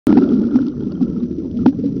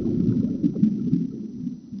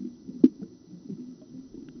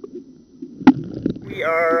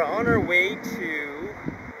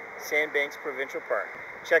Sandbanks Provincial Park.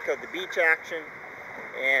 Check out the beach action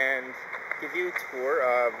and give you a tour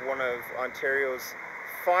of one of Ontario's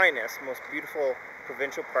finest, most beautiful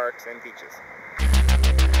provincial parks and beaches.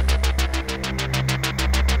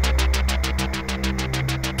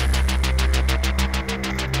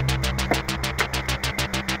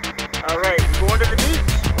 Alright, going to the beach.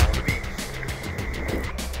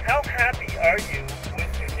 How happy are you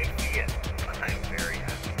with your new Fiat? I'm very happy.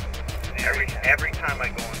 Every time I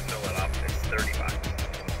go and fill it up, it's $30.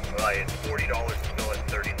 Well, it's $40 to fill it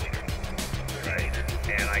 30 liters, right?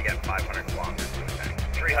 And I get 500 kilometers in the tank.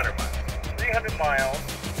 300 miles. 300 miles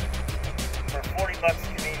for 40 bucks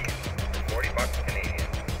Canadian. 40 bucks Canadian.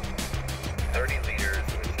 30 liters,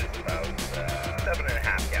 which is about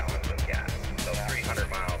 7.5 gallons of gas. So 300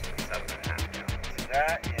 miles and 7.5 gallons.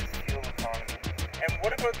 That is fuel economy. And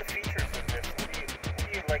what about the features of this? What do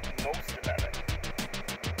you like most about it?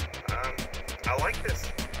 I like this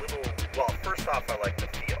little, well, first off, I like the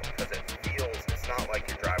feel, because it feels, it's not like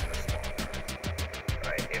you're driving a small car,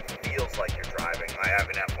 right? It feels like you're driving. I have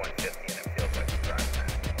an F-150 and it feels like you're driving that.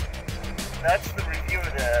 That's the review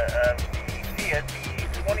of the Fiat, the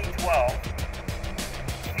 2012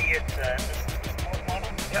 Fiat, this is the sport model?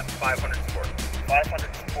 Yep, 500 Sport.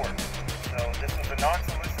 500 Sport. So this was a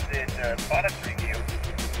non-solicited product review,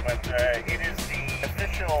 but it is the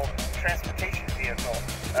official transportation vehicle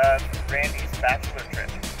of Randy's bachelor trip.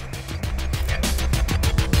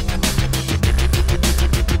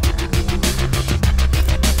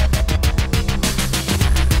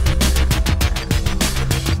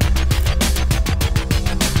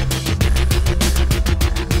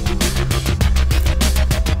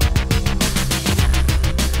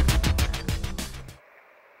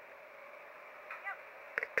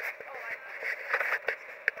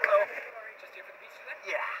 Hello. Just here for the beach today?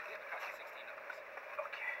 Yeah. Yeah, it costs you $16.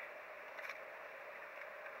 Okay.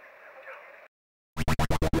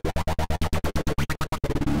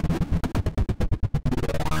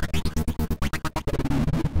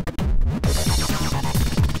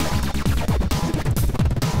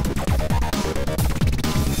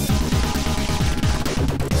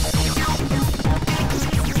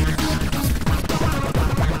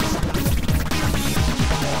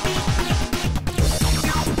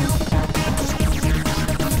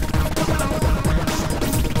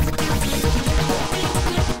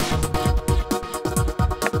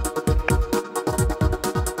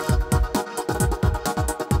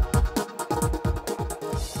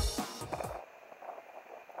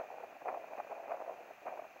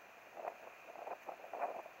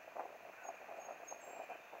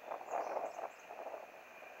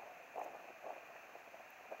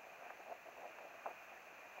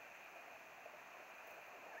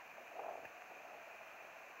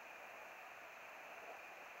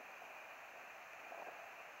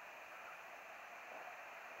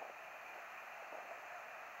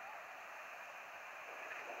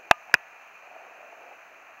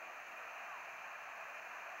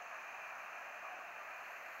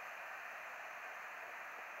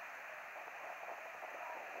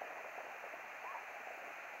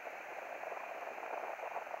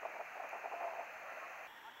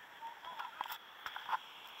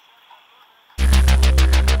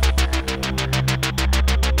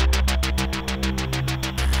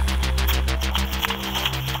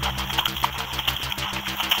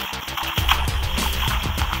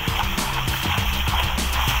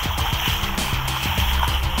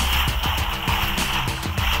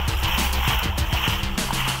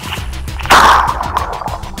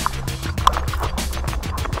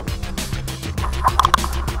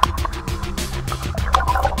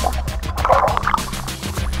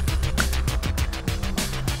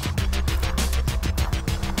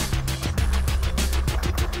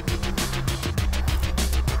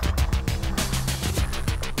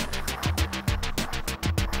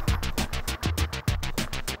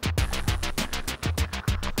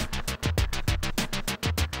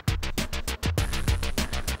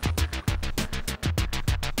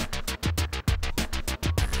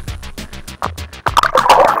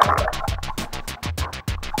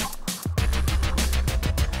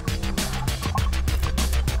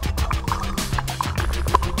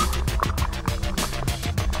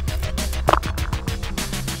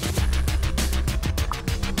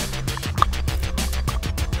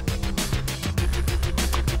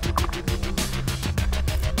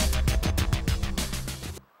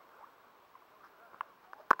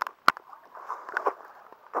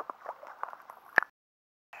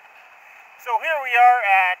 So here we are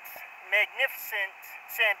at magnificent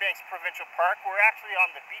Sandbanks Provincial Park. We're actually on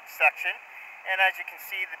the beach section, and as you can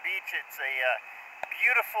see, the beach, it's a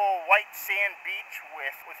beautiful white sand beach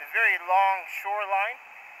with a very long shoreline.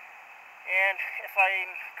 And if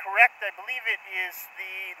I'm correct, I believe it is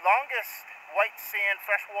the longest white sand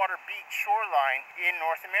freshwater beach shoreline in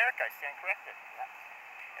North America. I stand corrected.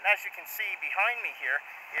 And as you can see behind me here,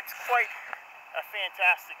 it's quite a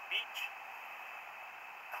fantastic beach.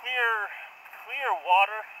 Clear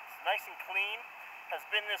water, it's nice and clean, has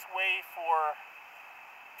been this way for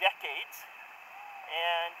decades.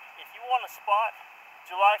 And if you want a spot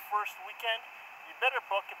July 1st weekend, you better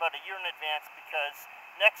book about a year in advance, because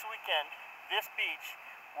next weekend this beach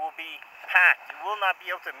will be packed. You will not be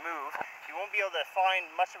able to move. You won't be able to find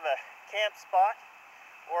much of a camp spot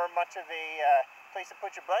or much of a place to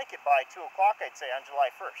put your blanket by 2 o'clock, I'd say, on July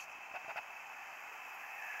 1st.